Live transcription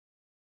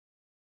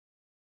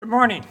Good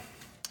morning.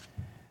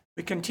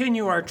 We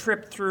continue our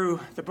trip through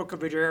the book of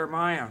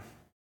Jeremiah.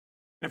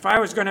 If I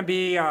was going to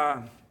be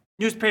a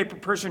newspaper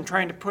person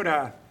trying to put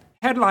a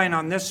headline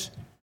on this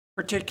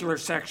particular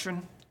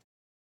section,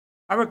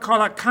 I would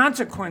call it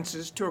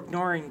Consequences to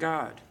Ignoring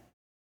God.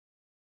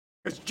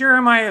 Because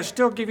Jeremiah is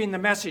still giving the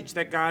message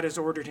that God has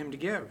ordered him to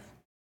give.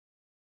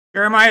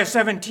 Jeremiah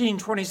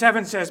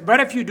 17:27 says, "But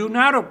if you do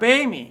not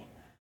obey me,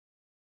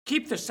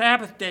 keep the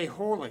Sabbath day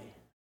holy,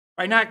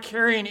 by not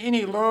carrying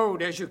any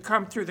load as you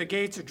come through the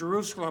gates of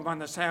Jerusalem on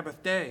the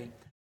Sabbath day.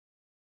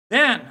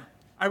 Then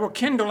I will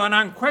kindle an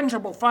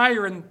unquenchable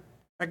fire in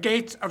the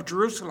gates of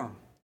Jerusalem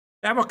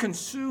that will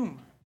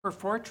consume her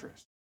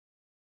fortress."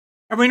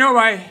 And we know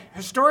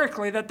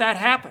historically that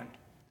happened.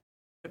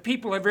 The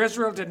people of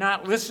Israel did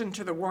not listen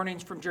to the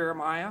warnings from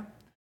Jeremiah.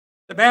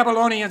 The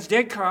Babylonians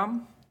did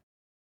come.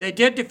 They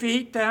did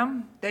defeat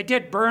them. They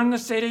did burn the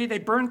city. They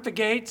burnt the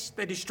gates.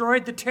 They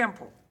destroyed the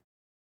temple.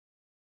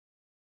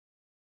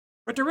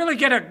 But to really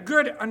get a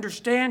good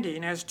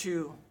understanding as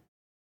to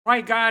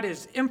why God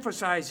is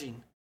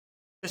emphasizing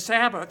the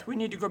Sabbath, we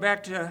need to go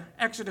back to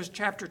Exodus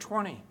chapter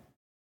 20.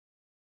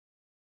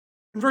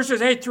 In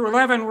verses 8 through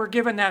 11, we're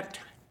given that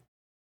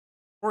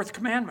fourth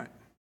commandment.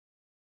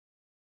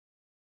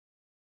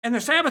 And the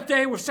Sabbath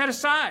day was set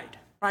aside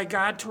by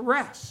God to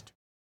rest.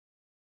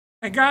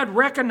 And God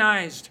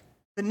recognized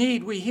the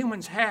need we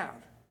humans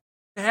have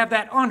to have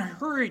that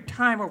unhurried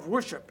time of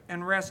worship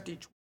and rest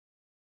each week.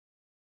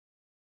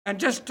 And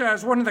just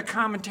as one of the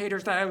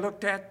commentators that I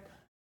looked at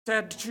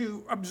said,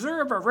 to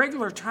observe a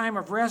regular time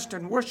of rest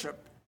and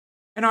worship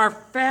in our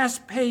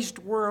fast-paced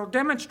world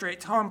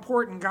demonstrates how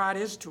important God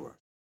is to us.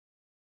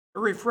 It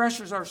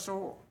refreshes our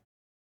soul.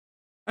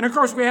 And of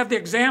course, we have the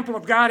example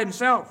of God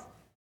himself,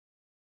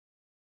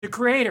 the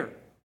Creator,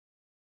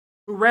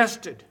 who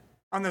rested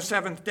on the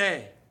seventh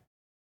day.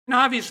 And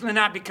obviously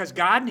not because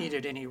God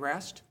needed any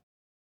rest,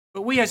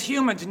 but we as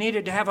humans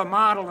needed to have a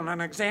model and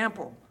an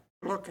example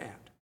to look at.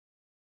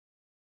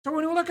 So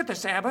when we look at the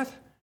Sabbath,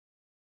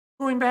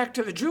 going back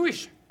to the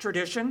Jewish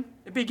tradition,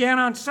 it began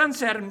on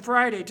sunset on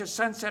Friday to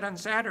sunset on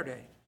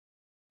Saturday.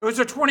 It was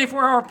a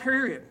 24-hour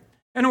period,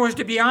 and it was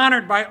to be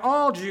honored by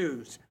all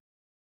Jews,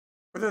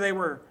 whether they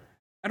were,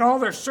 and all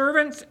their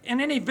servants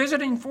and any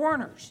visiting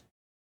foreigners.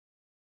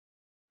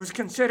 It was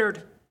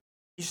considered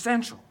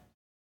essential to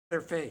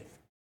their faith.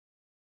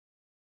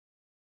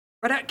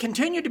 But it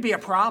continued to be a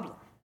problem.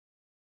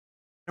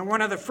 And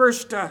one of the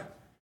first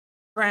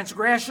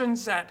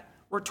transgressions that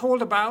we're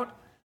told about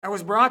that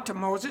was brought to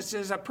Moses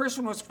is a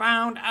person was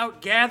found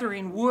out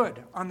gathering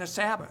wood on the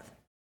Sabbath.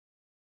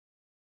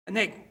 And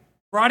they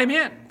brought him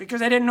in because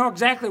they didn't know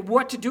exactly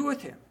what to do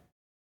with him.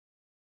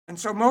 And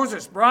so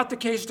Moses brought the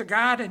case to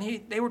God, and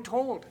they were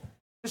told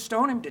to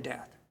stone him to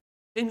death.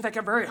 Seems like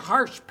a very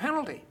harsh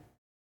penalty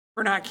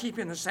for not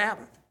keeping the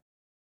Sabbath.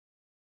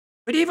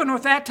 But even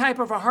with that type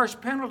of a harsh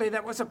penalty,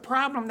 that was a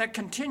problem that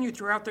continued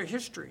throughout their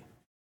history.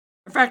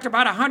 In fact,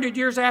 about 100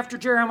 years after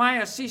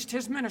Jeremiah ceased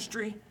his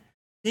ministry,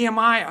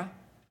 Nehemiah,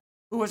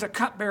 who was a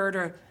cupbearer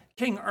to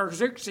King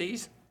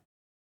Artaxerxes,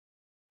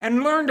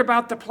 and learned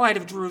about the plight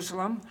of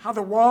Jerusalem, how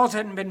the walls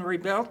hadn't been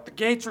rebuilt, the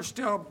gates are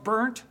still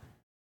burnt,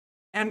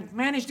 and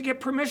managed to get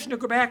permission to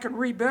go back and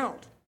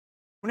rebuild.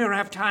 We don't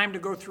have time to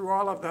go through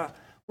all of the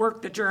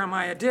work that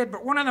Jeremiah did,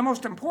 but one of the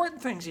most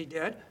important things he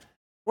did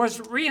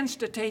was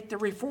reinstate the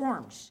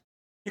reforms.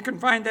 You can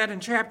find that in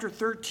chapter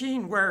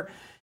 13, where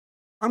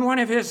on one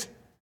of his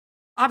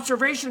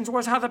observations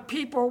was how the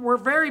people were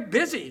very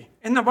busy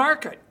in the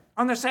market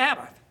on the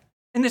Sabbath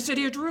in the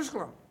city of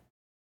Jerusalem.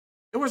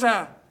 It was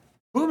a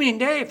booming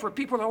day for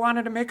people that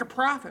wanted to make a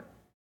profit.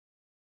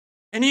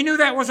 And he knew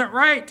that wasn't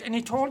right, and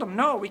he told them,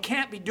 no, we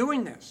can't be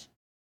doing this.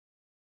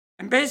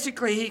 And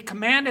basically, he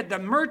commanded the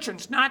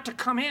merchants not to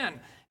come in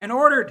and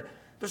ordered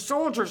the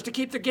soldiers to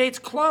keep the gates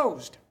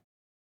closed.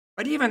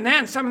 But even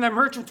then, some of the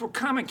merchants would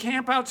come and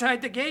camp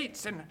outside the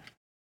gates, and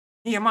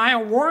Nehemiah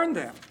warned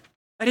them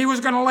that he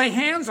was going to lay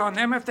hands on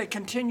them if they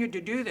continued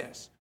to do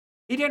this.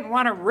 He didn't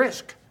want to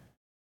risk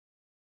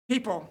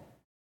people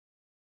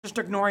just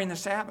ignoring the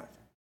Sabbath.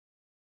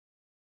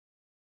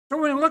 So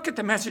when we look at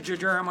the message of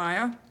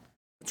Jeremiah,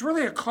 it's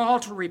really a call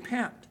to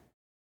repent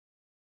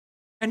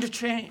and to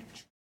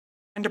change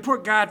and to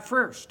put God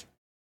first.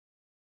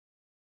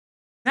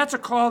 That's a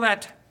call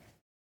that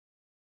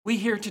we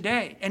hear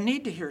today and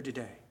need to hear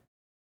today.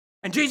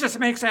 And Jesus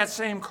makes that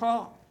same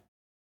call.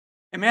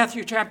 In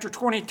Matthew chapter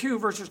 22,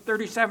 verses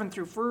 37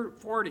 through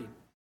 40,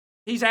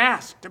 he's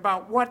asked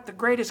about what the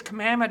greatest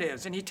commandment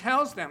is, and he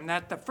tells them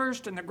that the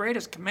first and the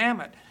greatest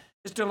commandment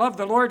is to love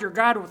the Lord your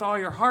God with all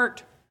your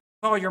heart,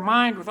 with all your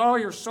mind, with all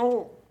your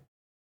soul.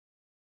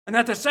 And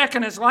that the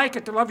second is like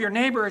it, to love your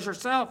neighbor as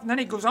yourself. And then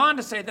he goes on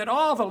to say that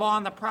all the law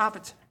and the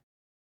prophets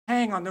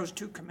hang on those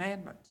two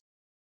commandments.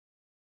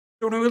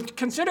 So when we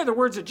consider the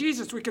words of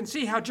Jesus, we can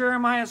see how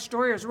Jeremiah's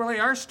story is really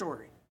our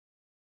story.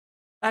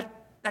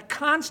 That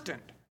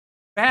constant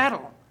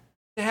battle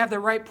to have the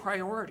right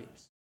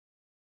priorities.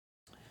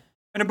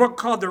 In a book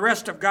called The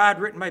Rest of God,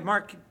 written by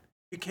Mark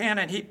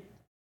Buchanan, he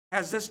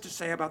has this to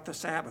say about the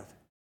Sabbath.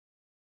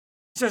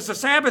 He says the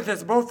Sabbath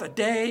is both a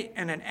day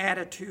and an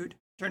attitude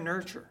to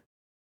nurture.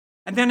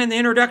 And then in the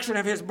introduction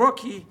of his book,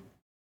 he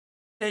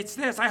states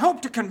this: I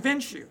hope to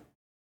convince you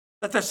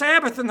that the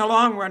Sabbath in the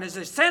long run is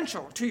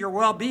essential to your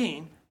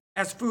well-being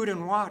as food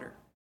and water.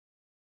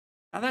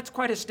 Now that's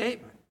quite a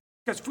statement,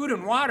 because food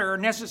and water are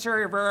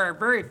necessary for our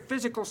very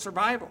physical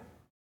survival.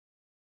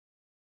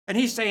 And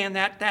he's saying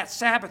that that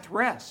Sabbath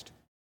rest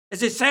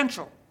is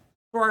essential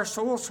for our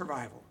soul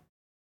survival.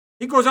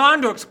 He goes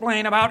on to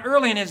explain about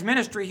early in his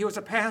ministry, he was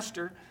a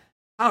pastor,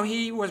 how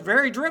he was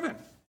very driven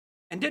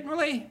and didn't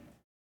really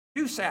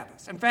do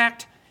Sabbaths. In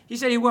fact, he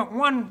said he went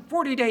one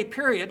 40-day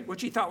period,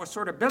 which he thought was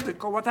sort of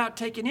biblical, without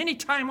taking any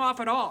time off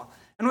at all,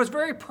 and was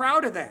very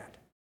proud of that.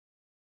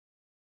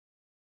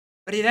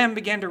 But he then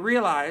began to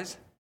realize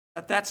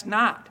that that's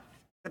not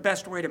the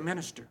best way to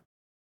minister.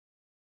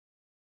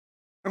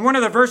 And one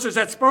of the verses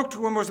that spoke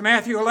to him was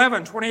Matthew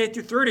 11, 28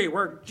 through 30,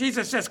 where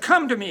Jesus says,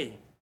 come to me,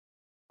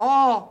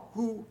 all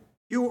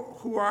you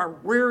who are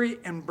weary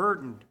and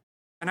burdened,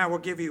 and I will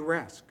give you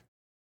rest.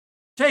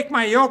 Take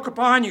my yoke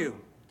upon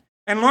you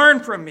and learn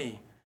from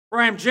me, for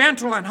I am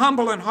gentle and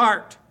humble in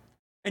heart,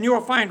 and you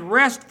will find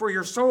rest for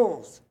your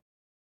souls.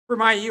 For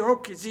my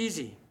yoke is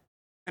easy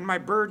and my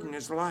burden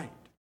is light.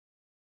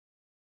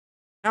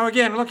 Now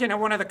again, looking at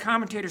one of the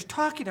commentators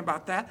talking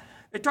about that,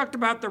 they talked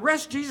about the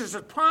rest Jesus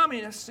is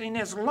promising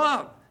is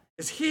love,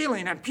 is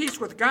healing and peace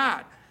with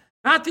God,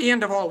 not the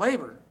end of all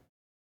labor.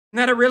 And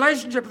that a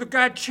relationship with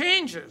God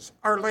changes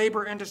our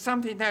labor into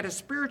something that is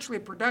spiritually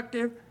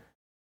productive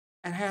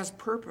and has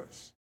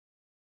purpose.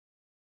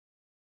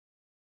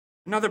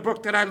 Another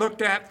book that I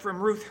looked at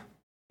from Ruth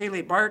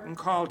Haley Barton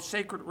called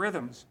Sacred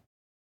Rhythms.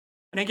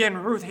 And again,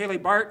 Ruth Haley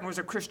Barton was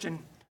in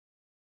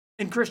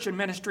Christian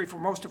ministry for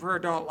most of her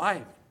adult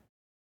life.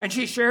 And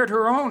she shared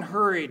her own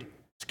hurried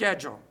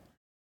schedule.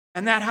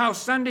 And that how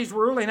Sundays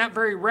were really not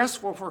very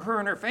restful for her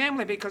and her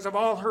family because of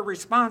all her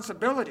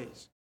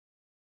responsibilities.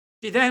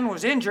 She then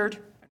was injured.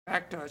 In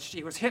fact,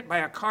 she was hit by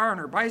a car on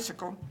her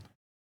bicycle.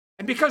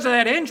 And because of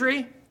that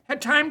injury,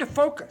 had time to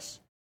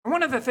focus. And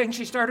one of the things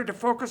she started to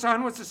focus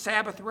on was the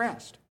Sabbath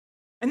rest.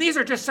 And these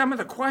are just some of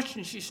the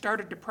questions she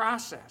started to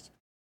process.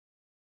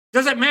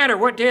 Does it matter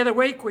what day of the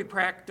week we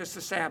practice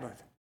the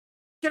Sabbath?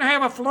 Can I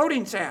have a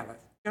floating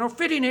Sabbath?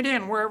 Fitting it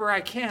in wherever I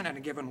can in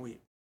a given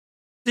week.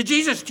 Did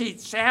Jesus teach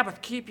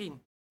Sabbath keeping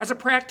as a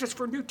practice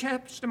for New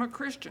Testament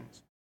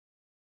Christians?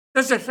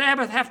 Does the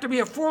Sabbath have to be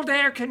a full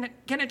day, or can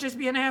it just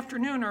be an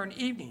afternoon or an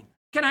evening?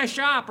 Can I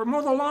shop or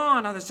mow the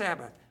lawn on the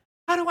Sabbath?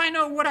 How do I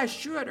know what I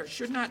should or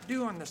should not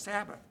do on the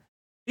Sabbath?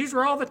 These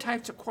are all the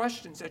types of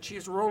questions that she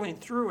is rolling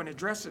through and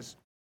addresses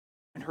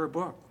in her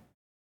book.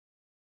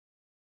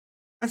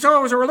 And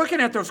so as we're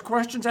looking at those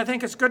questions, I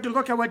think it's good to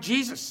look at what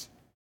Jesus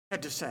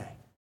had to say.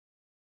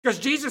 Because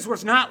Jesus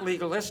was not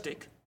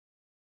legalistic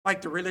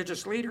like the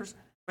religious leaders,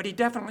 but he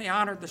definitely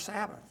honored the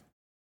Sabbath.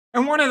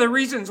 And one of the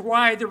reasons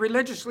why the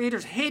religious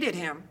leaders hated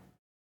him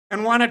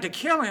and wanted to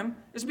kill him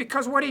is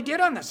because what he did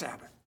on the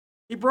Sabbath.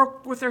 He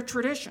broke with their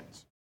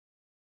traditions.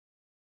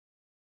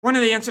 One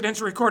of the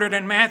incidents recorded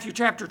in Matthew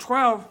chapter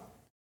 12,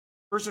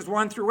 verses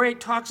 1 through 8,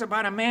 talks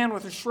about a man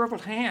with a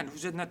shriveled hand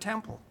who's in the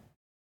temple,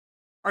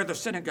 or the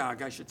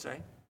synagogue, I should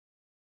say,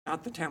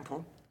 not the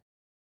temple.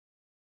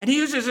 And he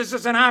uses this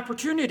as an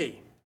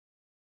opportunity.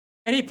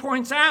 And he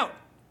points out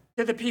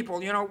to the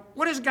people,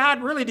 what does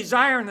God really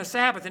desire in the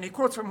Sabbath? And he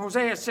quotes from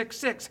Hosea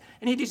 6:6,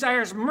 and he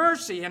desires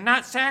mercy and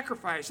not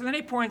sacrifice. And then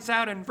he points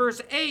out in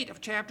verse 8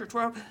 of chapter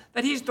 12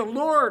 that he's the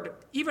Lord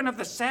even of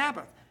the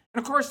Sabbath.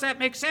 And of course that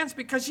makes sense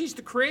because he's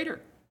the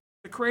creator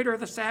of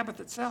the Sabbath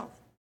itself.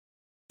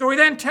 So he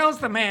then tells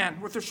the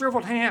man with the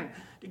shriveled hand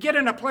to get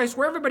in a place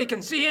where everybody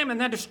can see him and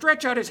then to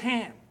stretch out his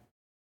hand.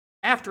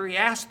 After he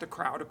asked the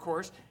crowd, of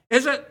course,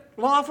 is it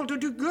lawful to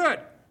do good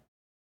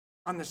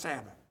on the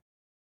Sabbath?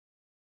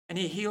 And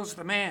he heals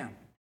the man.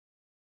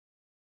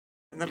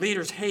 And the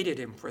leaders hated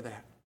him for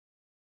that.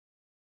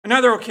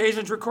 Another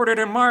occasion is recorded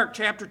in Mark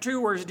chapter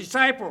 2 where his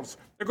disciples,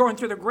 they're going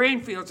through the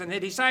grain fields and the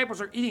disciples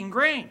are eating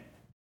grain.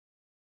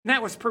 And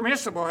that was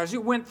permissible. As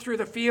you went through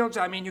the fields,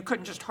 you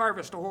couldn't just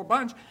harvest a whole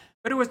bunch,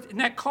 but it was in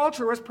that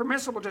culture it was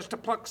permissible just to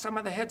pluck some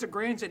of the heads of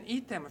grains and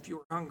eat them if you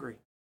were hungry.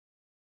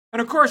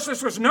 And of course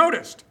this was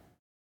noticed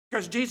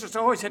because Jesus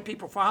always had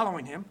people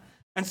following him,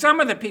 and some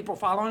of the people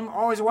following him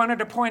always wanted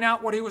to point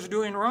out what he was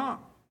doing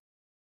wrong.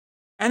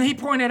 And he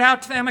pointed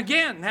out to them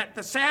again that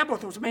the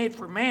Sabbath was made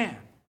for man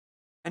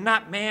and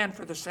not man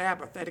for the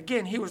Sabbath. That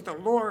again, he was the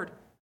Lord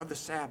of the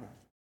Sabbath.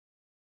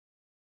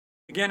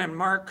 Again, in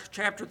Mark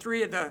chapter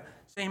 3, the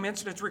same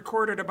incident's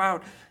recorded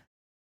about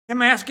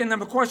him asking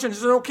them a question,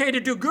 is it okay to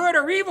do good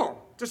or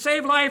evil, to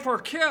save life or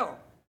kill,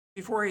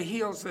 before he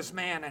heals this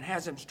man and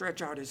has him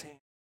stretch out his hand.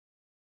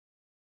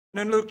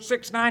 And in Luke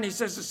 6:9, he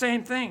says the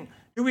same thing.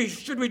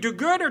 Should we do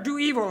good or do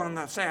evil on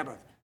the Sabbath?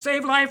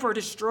 Save life or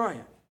destroy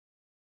it?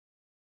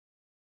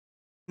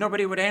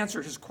 Nobody would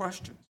answer his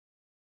questions.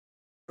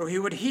 So he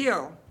would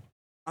heal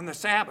on the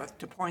Sabbath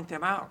to point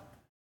them out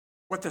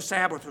what the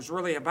Sabbath was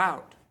really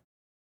about.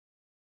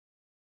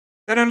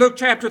 Then in Luke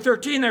chapter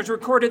 13, there's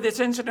recorded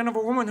this incident of a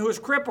woman who was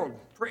crippled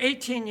for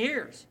 18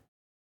 years.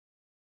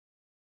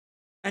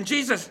 And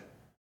Jesus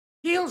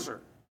heals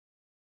her.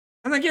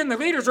 And again, the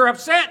leaders are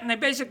upset, and they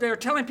basically are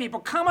telling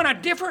people, come on a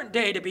different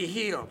day to be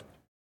healed.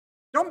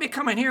 Don't be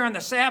coming here on the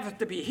Sabbath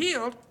to be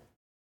healed.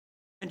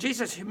 And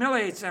Jesus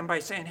humiliates them by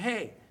saying,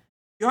 hey,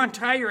 you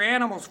untie your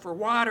animals for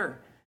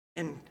water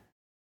and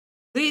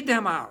lead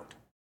them out.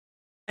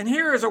 And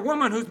here is a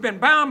woman who's been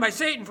bound by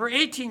Satan for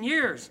 18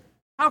 years.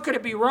 How could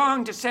it be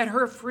wrong to set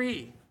her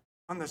free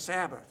on the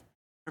Sabbath?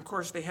 And of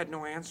course, they had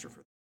no answer for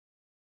that.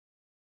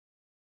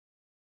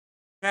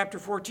 Chapter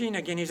 14,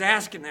 again, he's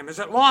asking them, is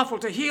it lawful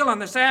to heal on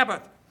the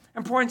Sabbath?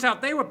 And points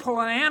out they would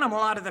pull an animal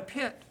out of the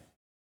pit.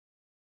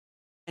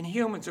 And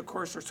humans, of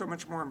course, are so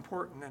much more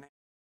important than animals.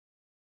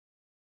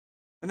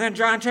 And then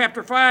John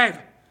chapter 5,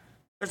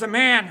 there's a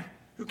man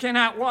who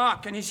cannot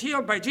walk, and he's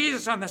healed by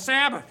Jesus on the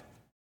Sabbath.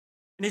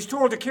 And he's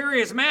told to carry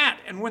his mat.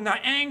 And when the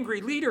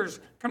angry leaders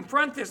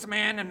confront this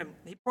man, and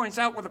he points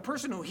out, well, the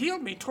person who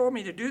healed me told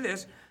me to do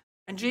this.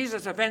 And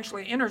Jesus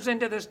eventually enters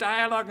into this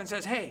dialogue and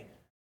says, hey,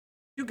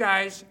 you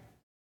guys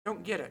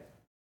don't get it.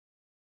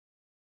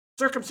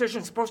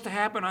 Circumcision is supposed to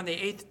happen on the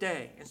 8th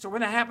day. And so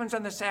when it happens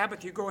on the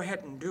Sabbath, you go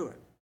ahead and do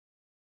it.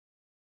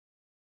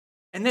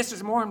 And this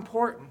is more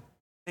important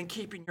than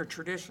keeping your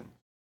tradition.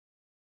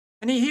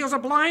 And he heals a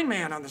blind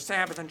man on the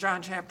Sabbath in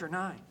John chapter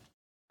 9.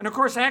 And of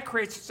course, that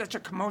creates such a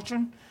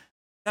commotion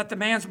that the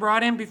man's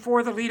brought in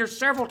before the leaders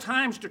several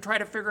times to try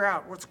to figure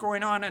out what's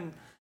going on. And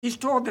he's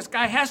told this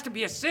guy has to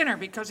be a sinner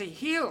because he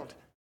healed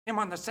him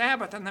on the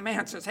Sabbath. And the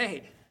man says,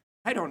 hey,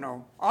 I don't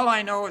know. All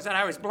I know is that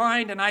I was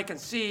blind and I can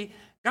see.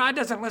 God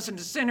doesn't listen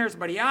to sinners,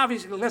 but he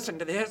obviously listened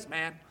to this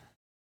man.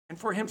 And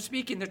for him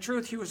speaking the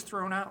truth, he was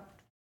thrown out.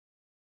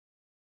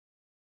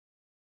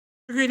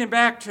 Reading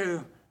back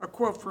to a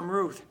quote from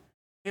Ruth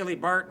Haley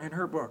Barton in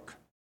her book,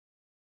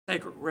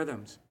 Sacred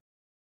Rhythms.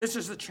 This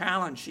is the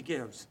challenge she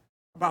gives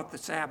about the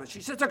Sabbath.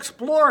 She says,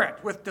 explore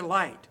it with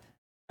delight,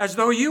 as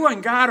though you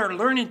and God are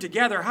learning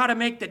together how to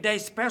make the day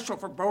special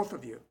for both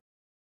of you.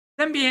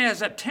 Then be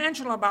as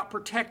intentional about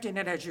protecting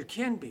it as you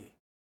can be.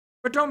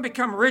 But don't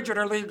become rigid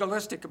or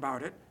legalistic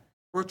about it,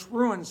 which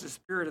ruins the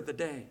spirit of the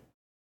day.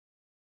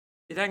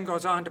 He then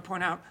goes on to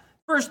point out,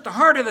 first, the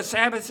heart of the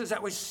Sabbath is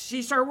that we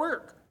cease our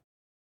work,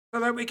 so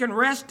that we can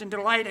rest and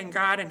delight in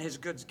God and his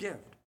good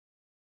gift.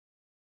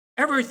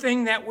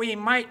 Everything that we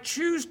might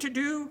choose to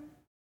do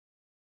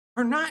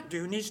or not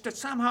do needs to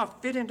somehow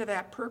fit into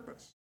that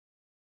purpose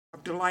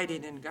of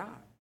delighting in God.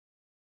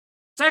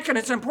 Second,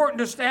 it's important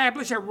to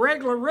establish a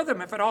regular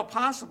rhythm if at all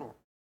possible.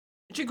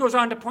 And she goes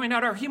on to point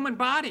out our human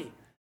body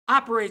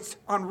operates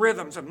on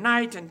rhythms of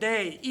night and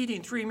day,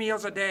 eating 3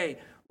 meals a day,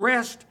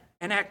 rest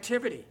and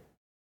activity.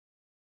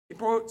 He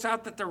points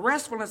out that the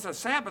restfulness of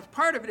Sabbath,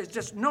 part of it is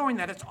just knowing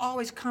that it's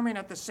always coming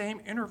at the same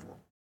interval.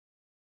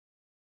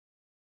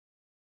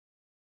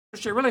 So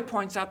she really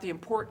points out the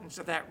importance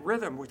of that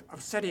rhythm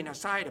of setting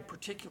aside a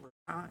particular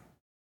time.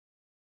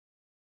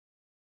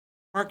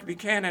 Mark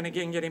Buchanan,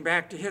 again getting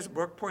back to his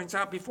book, points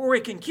out before we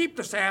can keep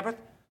the Sabbath,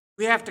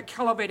 we have to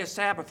cultivate a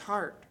Sabbath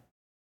heart.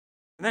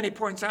 And then he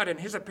points out, in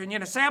his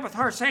opinion, a Sabbath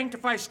heart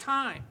sanctifies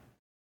time.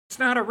 It's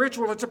not a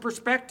ritual, it's a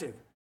perspective.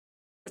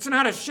 It's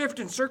not a shift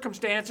in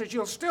circumstances.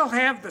 You'll still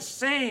have the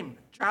same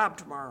job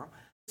tomorrow,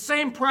 the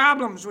same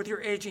problems with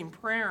your aging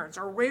parents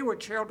or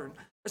wayward children,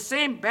 the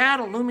same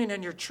battle looming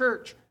in your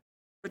church,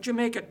 but you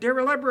make a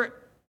deliberate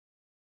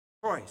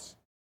choice,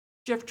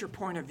 shift your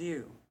point of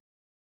view,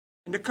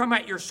 and to come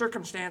at your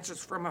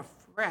circumstances from a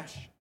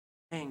fresh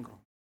angle.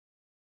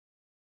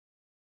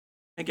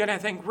 Again, I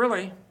think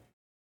really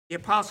the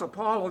Apostle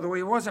Paul, although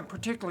he wasn't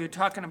particularly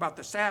talking about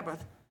the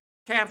Sabbath,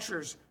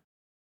 captures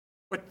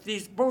what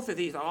both of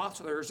these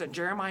authors and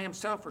Jeremiah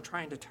himself are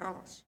trying to tell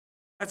us.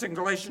 That's in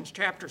Galatians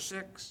chapter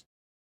 6,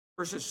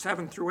 verses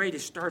 7 through 8. He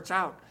starts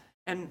out,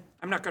 and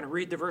I'm not going to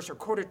read the verse or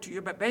quote it to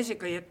you, but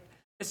basically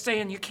it's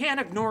saying you can't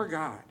ignore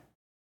God.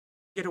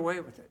 Get away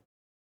with it.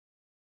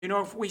 You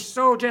know, if we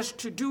sow just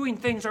to doing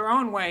things our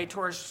own way, to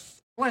our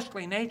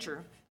fleshly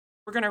nature,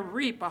 we're going to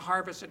reap a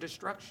harvest of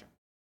destruction.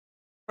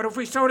 But if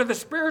we sow to the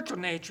spiritual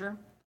nature,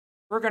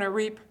 we're going to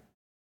reap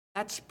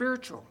that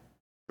spiritual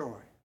joy.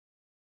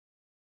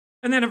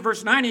 And then in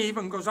verse 9, he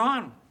even goes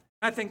on.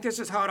 I think this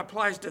is how it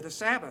applies to the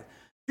Sabbath.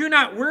 Do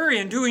not worry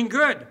in doing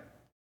good,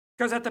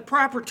 because at the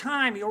proper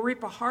time you'll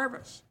reap a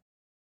harvest.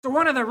 So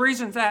one of the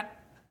reasons that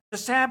the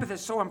Sabbath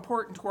is so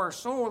important to our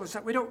soul is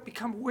that we don't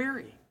become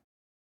weary.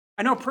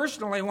 I know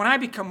personally, when I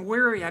become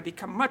weary, I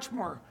become much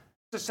more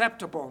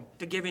susceptible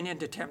to giving in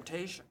to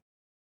temptation.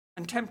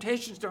 And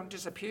temptations don't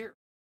disappear.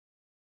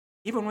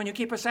 Even when you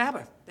keep a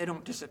Sabbath, they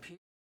don't disappear.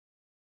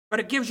 But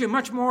it gives you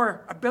much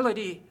more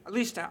ability, at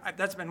least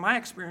that's been my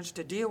experience,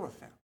 to deal with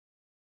them.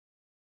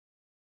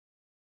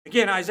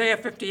 Again, Isaiah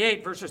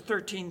 58, verses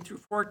 13 through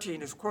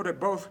 14 is quoted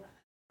both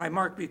by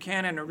Mark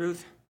Buchanan and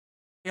Ruth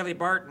Haley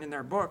Barton in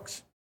their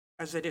books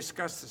as they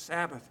discuss the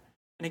Sabbath.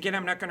 And again,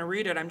 I'm not going to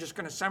read it, I'm just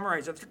going to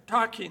summarize it.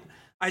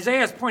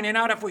 Isaiah is pointing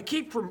out if we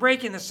keep from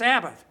breaking the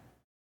Sabbath,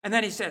 and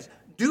then he says,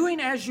 doing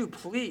as you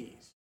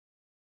please,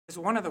 is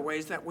one of the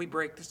ways that we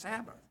break the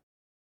Sabbath.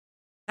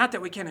 Not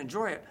that we can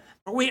enjoy it,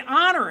 but we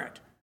honor it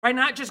by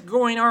not just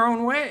going our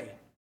own way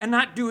and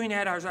not doing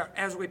it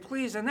as we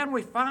please, and then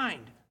we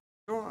find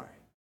joy.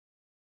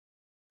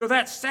 So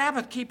that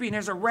Sabbath keeping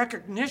is a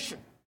recognition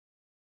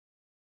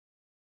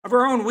of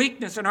our own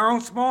weakness and our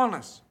own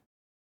smallness,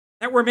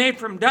 that we're made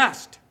from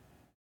dust,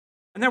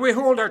 and that we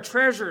hold our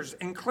treasures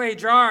in clay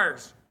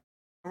jars,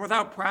 and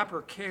without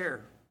proper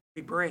care,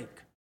 we break.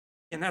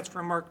 And that's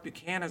from Mark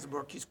Buchanan's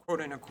book. He's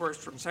quoting, of course,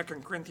 from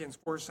 2 Corinthians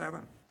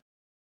 4:7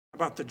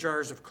 about the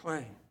jars of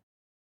clay.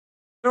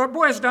 So it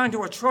boils down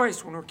to a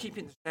choice when we're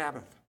keeping the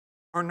Sabbath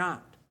or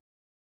not.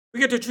 We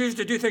get to choose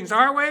to do things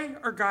our way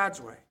or God's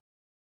way.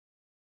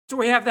 So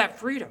we have that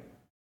freedom,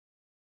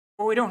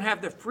 but we don't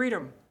have the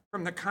freedom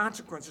from the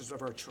consequences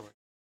of our choice.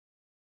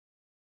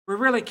 We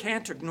really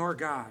can't ignore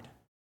God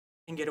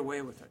and get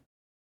away with it.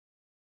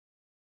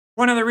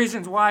 One of the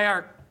reasons why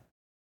our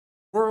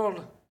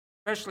world,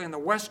 especially in the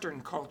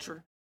Western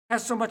culture,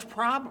 has so much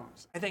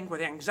problems, I think,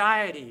 with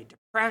anxiety,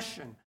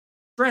 depression,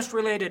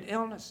 stress-related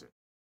illnesses,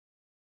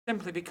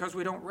 simply because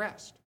we don't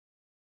rest.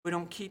 We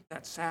don't keep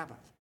that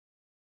Sabbath.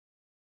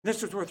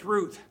 This is what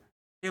Ruth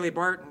Haley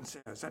Barton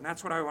says, and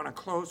that's what I want to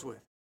close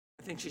with.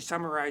 I think she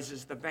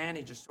summarizes the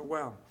advantages so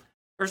well.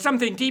 There's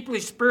something deeply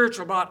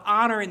spiritual about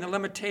honoring the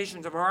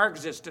limitations of our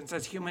existence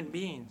as human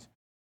beings,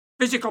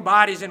 physical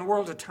bodies in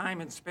worlds of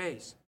time and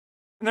space.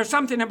 And there's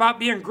something about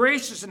being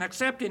gracious and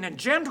accepting and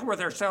gentle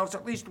with ourselves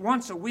at least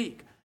once a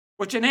week,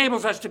 which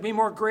enables us to be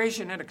more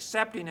gracious and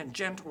accepting and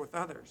gentle with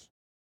others.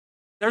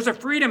 There's a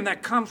freedom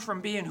that comes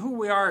from being who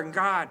we are in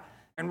God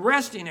and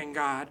resting in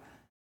God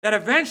that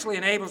eventually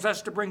enables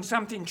us to bring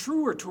something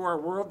truer to our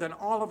world than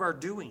all of our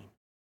doing.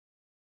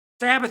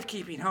 Sabbath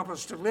keeping helps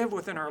us to live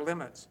within our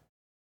limits,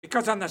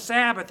 because on the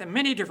Sabbath, in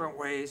many different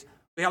ways,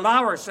 we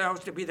allow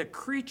ourselves to be the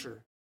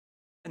creature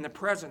in the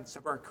presence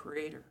of our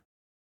Creator.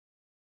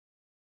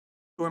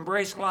 To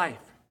embrace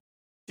life,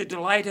 to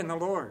delight in the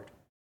Lord,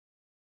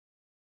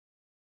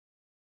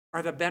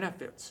 are the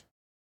benefits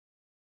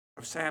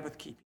of Sabbath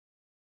keeping.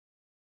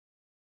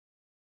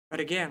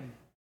 But again,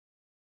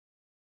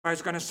 if I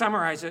was going to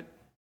summarize it,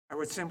 I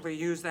would simply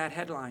use that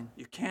headline: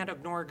 you can't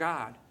ignore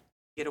God,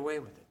 get away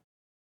with it.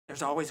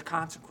 There's always a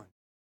consequence.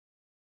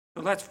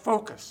 So let's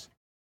focus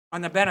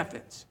on the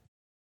benefits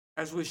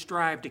as we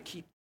strive to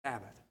keep the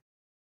Sabbath.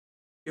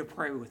 You'll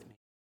pray with me.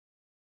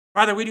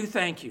 Father, we do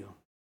thank you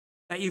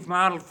that you've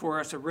modeled for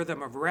us a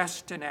rhythm of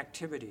rest and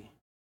activity.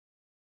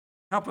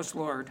 Help us,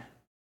 Lord,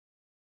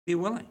 be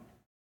willing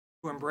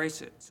to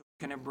embrace it so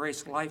we can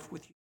embrace life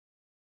with you.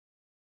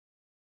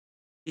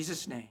 In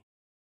Jesus' name.